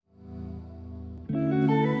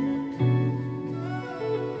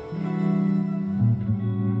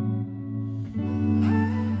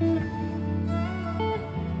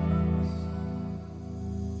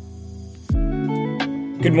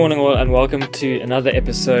Good morning all, and welcome to another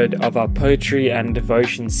episode of our poetry and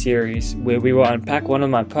devotion series where we will unpack one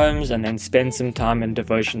of my poems and then spend some time in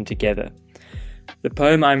devotion together. The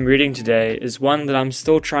poem I'm reading today is one that I'm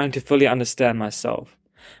still trying to fully understand myself.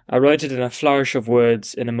 I wrote it in a flourish of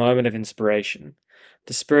words in a moment of inspiration.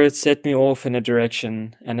 The Spirit set me off in a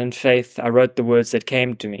direction, and in faith I wrote the words that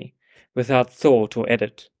came to me, without thought or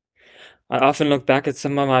edit. I often look back at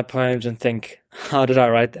some of my poems and think, how did I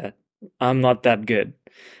write that? I'm not that good.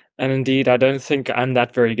 And indeed, I don't think I'm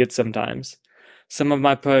that very good sometimes. Some of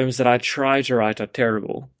my poems that I try to write are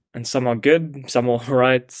terrible. And some are good, some are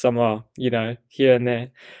alright, some are, here and there.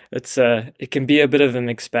 It can be a bit of a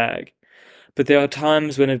mixed bag. But there are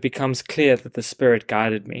times when it becomes clear that the Spirit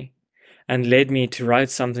guided me and led me to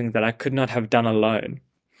write something that I could not have done alone.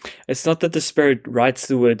 It's not that the Spirit writes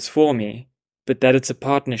the words for me, but that it's a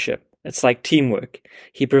partnership. It's like teamwork.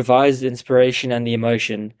 He provides the inspiration and the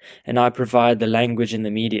emotion, and I provide the language and the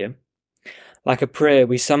medium. Like a prayer,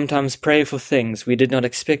 we sometimes pray for things we did not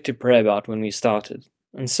expect to pray about when we started,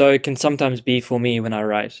 and so it can sometimes be for me when I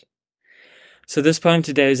write. So this poem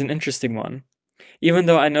today is an interesting one. Even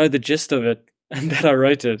though I know the gist of it and that I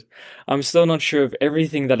wrote it, I'm still not sure of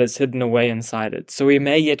everything that is hidden away inside it, so we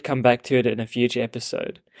may yet come back to it in a future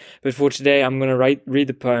episode. But for today, I'm going to read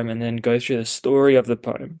the poem and then go through the story of the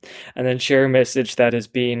poem, and then share a message that has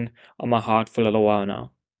been on my heart for a little while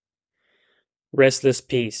now. Restless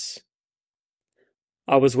Peace.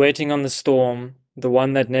 I was waiting on the storm, the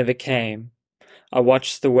one that never came. I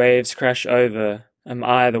watched the waves crash over. Am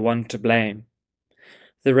I the one to blame?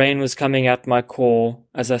 The rain was coming at my call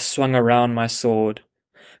as I swung around my sword.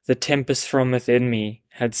 The tempest from within me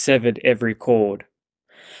had severed every cord.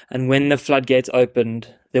 And when the floodgates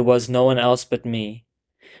opened, there was no one else but me.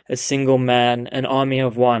 A single man, an army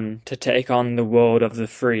of one, to take on the world of the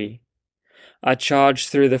free. I charged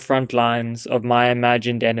through the front lines of my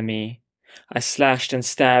imagined enemy. I slashed and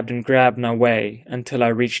stabbed and grabbed my way until I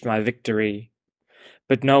reached my victory.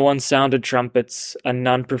 But no one sounded trumpets, and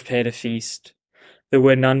none prepared a feast. There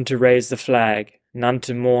were none to raise the flag, none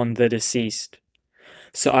to mourn the deceased.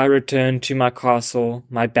 So I returned to my castle,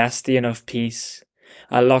 my bastion of peace.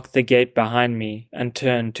 I locked the gate behind me and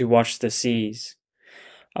turned to watch the seas.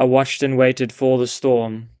 I watched and waited for the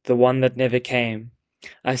storm, the one that never came.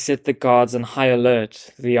 I set the guards on high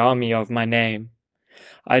alert, the army of my name.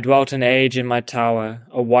 I dwelt an age in my tower,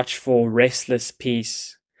 a watchful, restless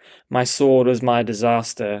peace. My sword was my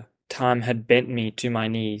disaster, time had bent me to my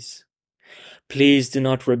knees. Please do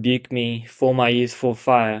not rebuke me for my youthful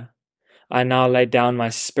fire. I now lay down my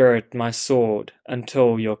spirit, my sword,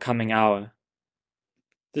 until your coming hour.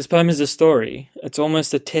 This poem is a story. It's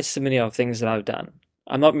almost a testimony of things that I've done.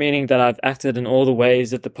 I'm not meaning that I've acted in all the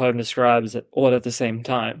ways that the poem describes all at the same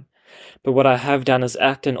time. But what I have done is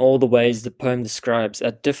act in all the ways the poem describes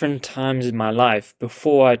at different times in my life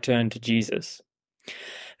before I turned to Jesus.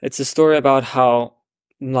 It's a story about how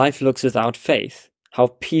life looks without faith,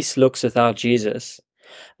 how peace looks without Jesus,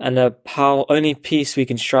 and how only peace we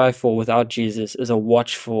can strive for without Jesus is a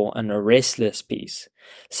watchful and a restless peace,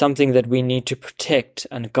 something that we need to protect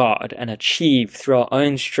and guard and achieve through our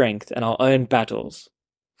own strength and our own battles.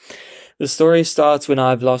 The story starts when I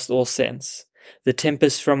have lost all sense. The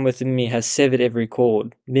tempest from within me has severed every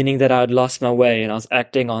cord, meaning that I had lost my way and I was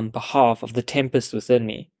acting on behalf of the tempest within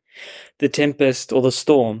me. The tempest, or the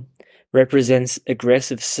storm, represents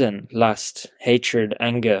aggressive sin, lust, hatred,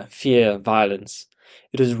 anger, fear, violence.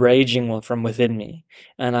 It is raging from within me,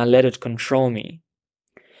 and I let it control me.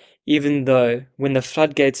 Even though, when the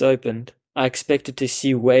floodgates opened, I expected to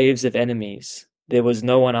see waves of enemies, there was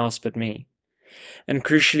no one else but me. And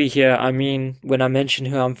crucially here, I mean, when I mention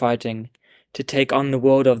who I'm fighting, to take on the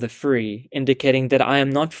world of the free, indicating that I am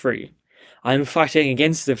not free. I am fighting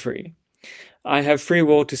against the free. I have free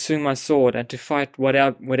will to swing my sword and to fight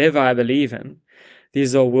whatever I believe in.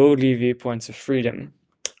 These are worldly viewpoints of freedom.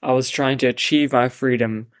 I was trying to achieve my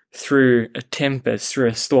freedom through a tempest, through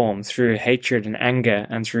a storm, through hatred and anger,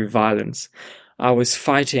 and through violence. I was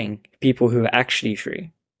fighting people who were actually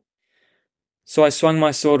free. So I swung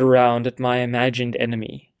my sword around at my imagined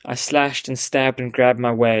enemy. I slashed and stabbed and grabbed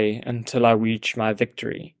my way until I reached my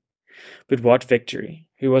victory. But what victory?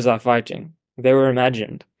 Who was I fighting? They were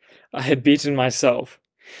imagined. I had beaten myself.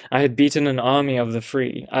 I had beaten an army of the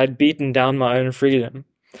free. I had beaten down my own freedom.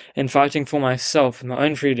 In fighting for myself and my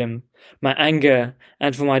own freedom, my anger,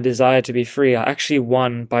 and for my desire to be free, I actually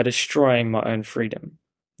won by destroying my own freedom.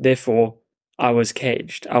 Therefore, I was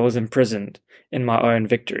caged. I was imprisoned in my own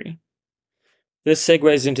victory. This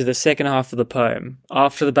segues into the second half of the poem.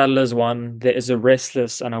 After the battle is won, there is a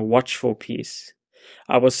restless and a watchful peace.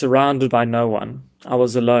 I was surrounded by no one. I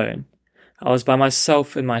was alone. I was by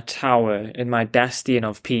myself in my tower, in my bastion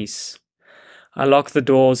of peace. I locked the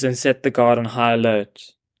doors and set the guard on high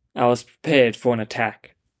alert. I was prepared for an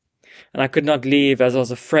attack, and I could not leave as I was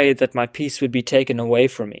afraid that my peace would be taken away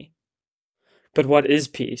from me. But what is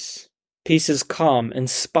peace? Peace is calm in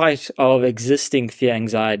spite of existing fear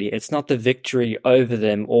anxiety. It's not the victory over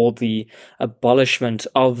them or the abolishment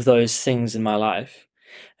of those things in my life.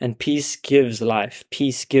 And peace gives life.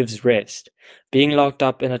 Peace gives rest. Being locked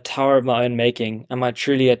up in a tower of my own making, am I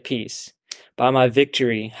truly at peace? By my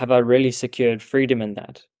victory, have I really secured freedom in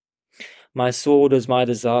that? My sword was my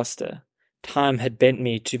disaster. Time had bent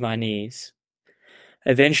me to my knees.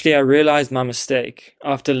 Eventually I realized my mistake.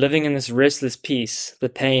 After living in this restless peace, the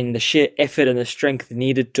pain, the sheer effort and the strength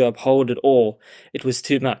needed to uphold it all, it was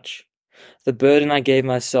too much. The burden I gave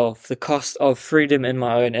myself, the cost of freedom in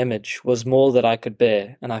my own image, was more than I could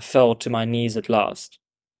bear, and I fell to my knees at last.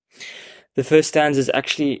 The first stanza is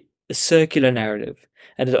actually a circular narrative,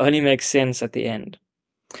 and it only makes sense at the end.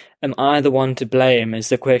 Am I the one to blame is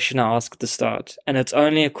the question I asked at the start, and it's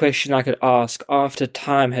only a question I could ask after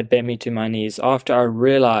time had bent me to my knees, after I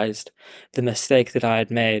realized the mistake that I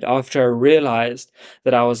had made, after I realized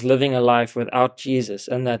that I was living a life without Jesus,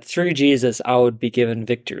 and that through Jesus I would be given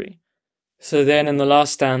victory. So then in the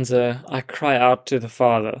last stanza, I cry out to the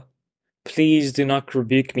Father, "Please do not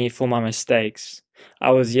rebuke me for my mistakes.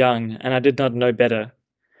 I was young, and I did not know better.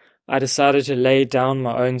 I decided to lay down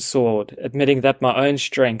my own sword, admitting that my own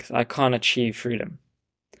strength I can't achieve freedom.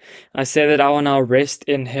 I say that I will now rest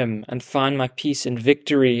in Him and find my peace and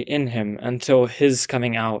victory in Him until His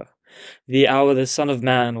coming hour, the hour the Son of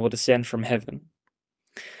Man will descend from heaven."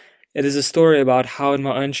 It is a story about how in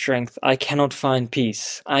my own strength I cannot find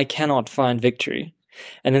peace, I cannot find victory,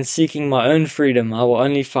 and in seeking my own freedom I will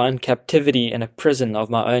only find captivity in a prison of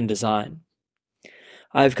my own design.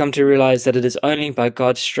 I have come to realize that it is only by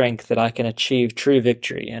God's strength that I can achieve true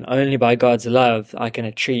victory, and only by God's love I can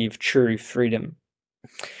achieve true freedom.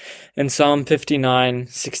 In Psalm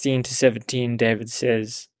 59:16-17, David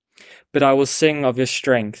says, "But I will sing of your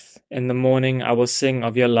strength. In the morning I will sing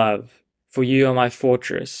of your love. For you are my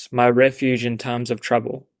fortress, my refuge in times of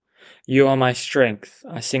trouble. You are my strength.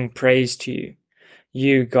 I sing praise to you.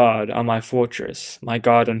 You, God, are my fortress, my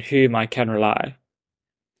God on whom I can rely."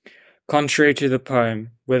 Contrary to the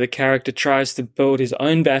poem, where the character tries to build his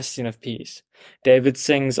own bastion of peace, David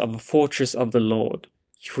sings of a fortress of the Lord.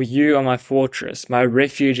 For you are my fortress, my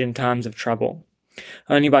refuge in times of trouble.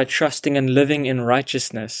 Only by trusting and living in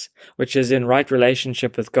righteousness, which is in right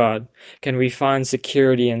relationship with God, can we find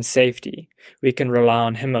security and safety. We can rely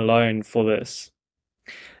on Him alone for this.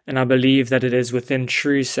 And I believe that it is within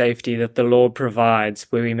true safety that the Lord provides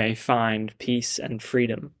where we may find peace and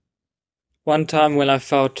freedom. One time when I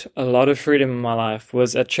felt a lot of freedom in my life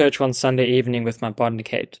was at church one Sunday evening with my partner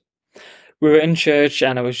Kate. We were in church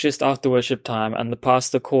and it was just after worship time, and the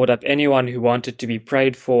pastor called up anyone who wanted to be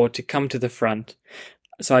prayed for to come to the front,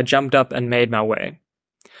 so I jumped up and made my way.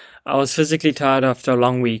 I was physically tired after a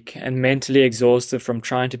long week and mentally exhausted from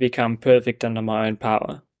trying to become perfect under my own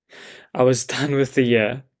power. I was done with the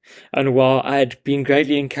year, and while I had been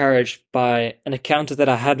greatly encouraged by an encounter that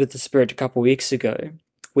I had with the Spirit a couple weeks ago,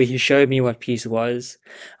 where He showed me what peace was,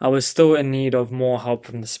 I was still in need of more help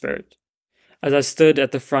from the Spirit. As I stood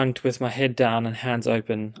at the front with my head down and hands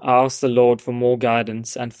open, I asked the Lord for more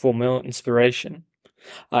guidance and for more inspiration.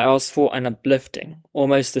 I asked for an uplifting,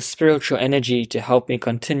 almost a spiritual energy to help me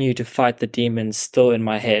continue to fight the demons still in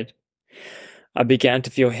my head. I began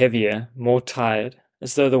to feel heavier, more tired,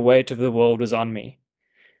 as though the weight of the world was on me.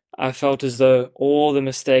 I felt as though all the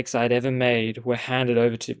mistakes I had ever made were handed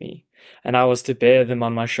over to me, and I was to bear them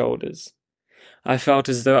on my shoulders. I felt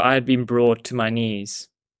as though I had been brought to my knees.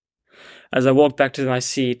 As I walked back to my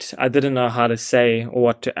seat, I didn't know how to say or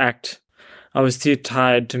what to act. I was too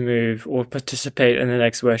tired to move or participate in the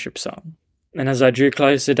next worship song. And as I drew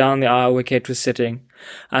closer down the aisle where Kate was sitting,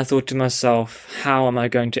 I thought to myself, how am I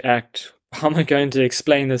going to act? How am I going to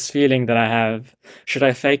explain this feeling that I have? Should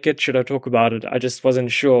I fake it? Should I talk about it? I just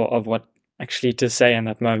wasn't sure of what actually to say in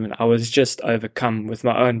that moment. I was just overcome with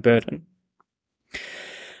my own burden.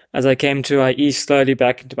 As I came to, I eased slowly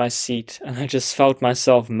back into my seat, and I just felt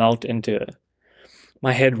myself melt into her.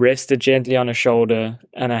 My head rested gently on her shoulder,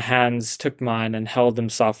 and her hands took mine and held them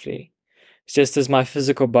softly. Just as my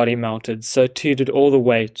physical body melted, so too did all the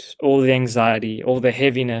weight, all the anxiety, all the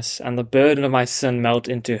heaviness, and the burden of my sin melt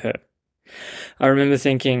into her. I remember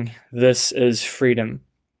thinking, this is freedom.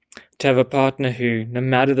 To have a partner who, no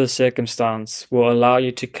matter the circumstance, will allow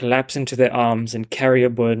you to collapse into their arms and carry a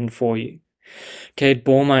burden for you. Kate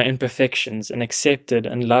bore my imperfections and accepted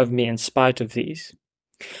and loved me in spite of these.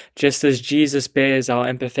 Just as Jesus bears our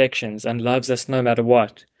imperfections and loves us no matter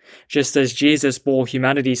what, just as Jesus bore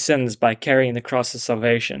humanity's sins by carrying the cross of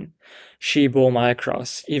salvation, she bore my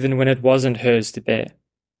cross, even when it wasn't hers to bear.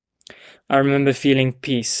 I remember feeling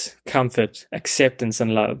peace, comfort, acceptance,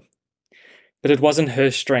 and love. But it wasn't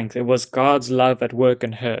her strength, it was God's love at work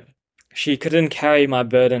in her. She couldn't carry my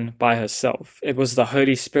burden by herself. It was the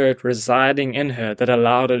Holy Spirit residing in her that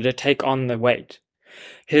allowed her to take on the weight.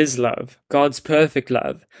 His love, God's perfect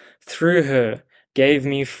love, through her gave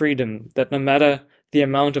me freedom that no matter the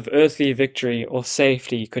amount of earthly victory or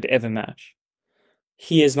safety could ever match.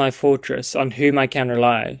 He is my fortress on whom I can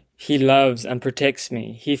rely. He loves and protects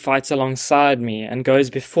me. He fights alongside me and goes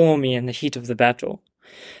before me in the heat of the battle.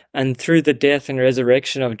 And through the death and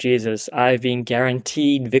resurrection of Jesus, I have been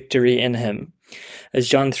guaranteed victory in him. As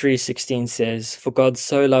John 3:16 says, "For God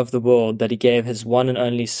so loved the world that he gave his one and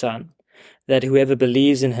only Son, that whoever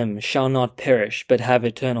believes in him shall not perish but have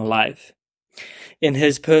eternal life." In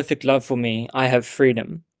his perfect love for me, I have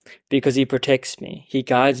freedom, because he protects me. He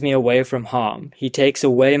guides me away from harm. He takes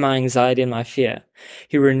away my anxiety and my fear.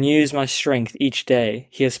 He renews my strength each day.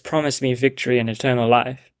 He has promised me victory and eternal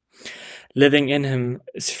life. Living in him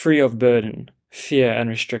is free of burden, fear, and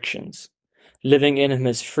restrictions. Living in him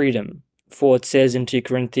is freedom, for it says in 2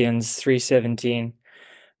 Corinthians 3:17,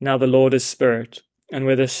 "Now the Lord is Spirit, and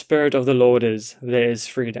where the Spirit of the Lord is, there is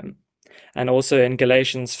freedom." And also in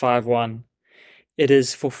Galatians 5:1, "It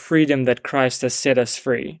is for freedom that Christ has set us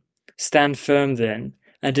free. Stand firm then,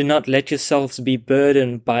 and do not let yourselves be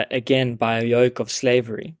burdened by a yoke of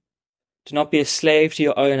slavery." Do not be a slave to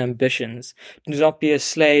your own ambitions. Do not be a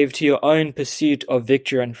slave to your own pursuit of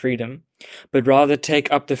victory and freedom, but rather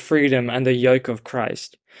take up the freedom and the yoke of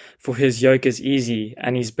Christ. For his yoke is easy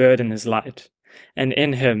and his burden is light, and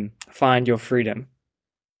in him find your freedom.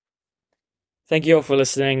 Thank you all for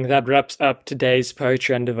listening. That wraps up today's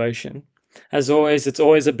poetry and devotion. As always, it's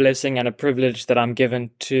always a blessing and a privilege that I'm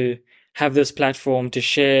given to have this platform to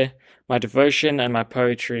share my devotion and my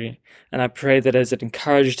poetry, and I pray that as it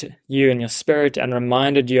encouraged you in your spirit and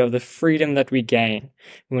reminded you of the freedom that we gain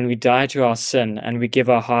when we die to our sin and we give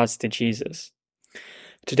our hearts to Jesus.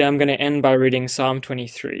 Today I'm going to end by reading Psalm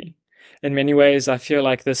 23. In many ways, I feel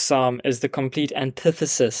like this psalm is the complete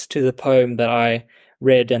antithesis to the poem that I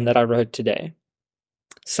read and that I wrote today.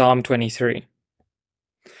 Psalm 23.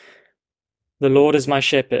 The Lord is my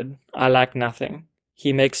shepherd, I lack nothing.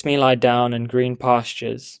 He makes me lie down in green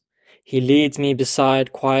pastures. He leads me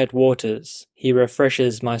beside quiet waters. He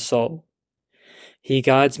refreshes my soul. He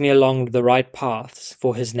guides me along the right paths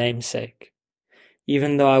for his name's sake.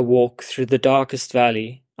 Even though I walk through the darkest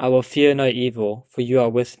valley, I will fear no evil, for you are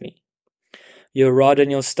with me. Your rod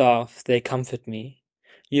and your staff, they comfort me.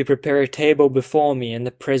 You prepare a table before me in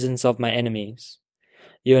the presence of my enemies.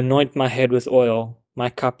 You anoint my head with oil, my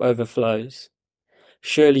cup overflows.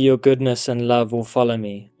 Surely your goodness and love will follow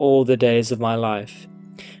me all the days of my life,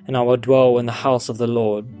 and I will dwell in the house of the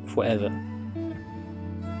Lord forever.